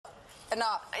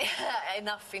Enough.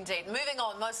 Enough indeed. Moving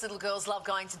on, most little girls love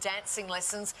going to dancing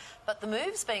lessons, but the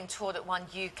moves being taught at one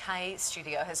UK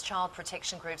studio has child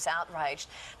protection groups outraged.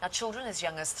 Now, children as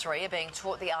young as 3 are being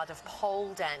taught the art of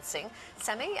pole dancing.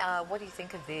 Sammy, what do you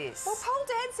think of this? Well, pole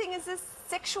dancing is a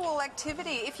sexual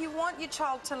activity. If you want your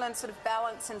child to learn sort of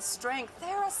balance and strength,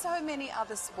 there are so many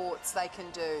other sports they can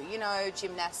do, you know,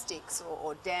 gymnastics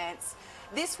or dance.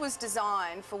 This was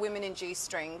designed for women in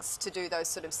G-strings to do those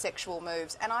sort of sexual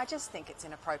moves, and I just think it's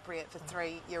inappropriate for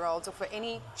 3-year-olds or for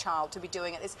any child to be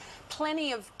doing it. There's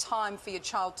plenty of time for your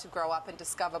child to grow up and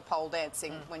discover pole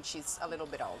dancing when she's a little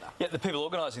bit older. Yeah, the people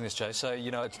organising this, Jay, say,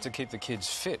 you know, it's to keep the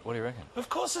kids fit. What do you reckon? Of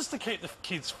course it's to keep the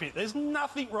kids fit. There's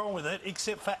nothing wrong with it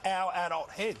except for our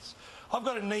adult heads. I've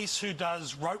got a niece who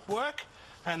does rope work,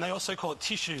 and they also call it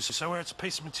tissues, so where it's a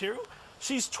piece of material.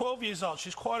 She's 12 years old.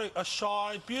 She's quite a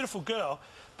shy, beautiful girl,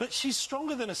 but she's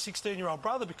stronger than a 16-year-old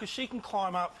brother because she can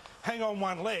climb up, hang on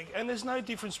one leg, and there's no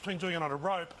difference between doing it on a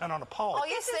rope and on a pole. Oh,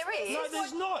 yes, there is. No,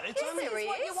 there's not. It's only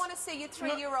What you want to see your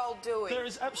 3-year-old doing. There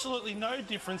is absolutely no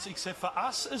difference except for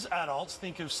us as adults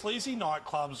think of sleazy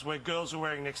nightclubs where girls are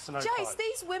wearing next to no clothes. Jace,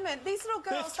 these women, these little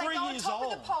girls, they go on top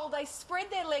of the pole, they spread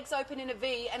their legs open in a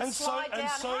V and slide down.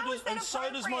 So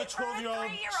does my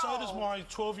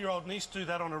 12-year-old niece do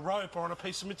that on a rope or on a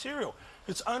piece of material.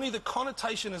 It's only the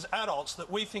connotation as adults that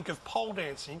we think of pole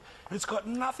dancing. It's got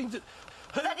nothing to...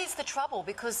 That is the trouble,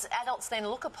 because adults then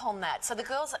look upon that. So the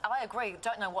girls, I agree,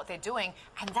 don't know what they're doing,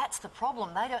 and that's the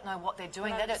problem. They don't know what they're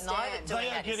doing. They don't know that doing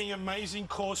that. They are getting amazing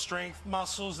core strength,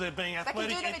 muscles. They're being athletic.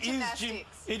 They can do that in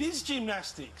gymnastics. It is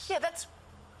gymnastics. Yeah, that's...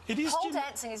 Pole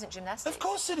dancing isn't gymnastics. Of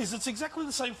course it is. It's exactly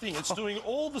the same thing. It's doing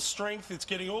all the strength. It's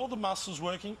getting all the muscles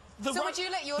working. So would you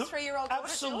let your 3-year-old daughter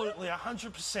absolutely,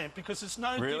 100%, because it's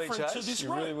no really, different Chase? to this You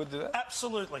rope. really would do that?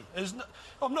 Absolutely.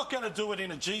 I'm not going to do it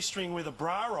in a G-string with a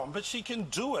bra on, but she can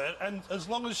do it, and as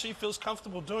long as she feels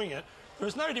comfortable doing it, there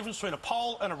is no difference between a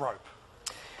pole and a rope.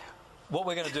 What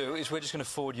we're going to do is we're just going to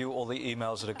forward you all the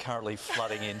emails that are currently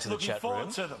flooding into the chat room.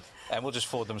 Looking forward to them. And we'll just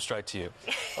forward them straight to you.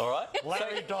 All right?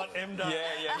 Larry.m.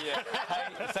 Yeah.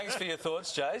 Hey, thanks for your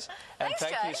thoughts, Jays. And Thanks,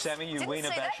 thank you, Jace. Sammy, you Didn't wiener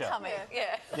see basher. that coming.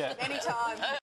 Yeah. Anytime.